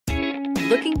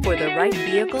Looking for the right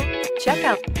vehicle? Check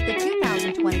out the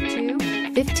 2022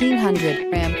 1500.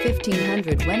 Ram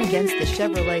 1500 went against the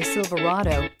Chevrolet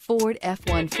Silverado, Ford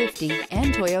F-150,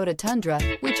 and Toyota Tundra,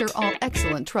 which are all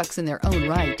excellent trucks in their own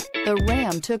right. The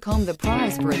Ram took home the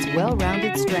prize for its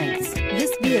well-rounded strengths.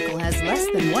 This vehicle has less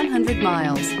than 100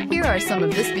 miles. Here are some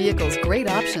of this vehicle's great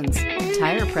options: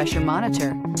 tire pressure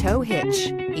monitor, tow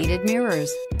hitch, heated mirrors,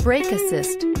 brake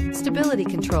assist, stability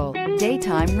control,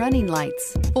 daytime running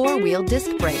lights, four-wheel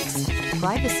disc brakes,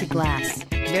 privacy glass,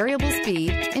 variable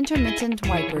speed, intermittent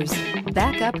wipers,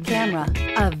 backup camera.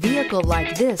 A vehicle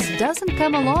like this doesn't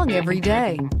come along every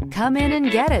day. Come in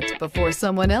and get it before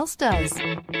someone else does.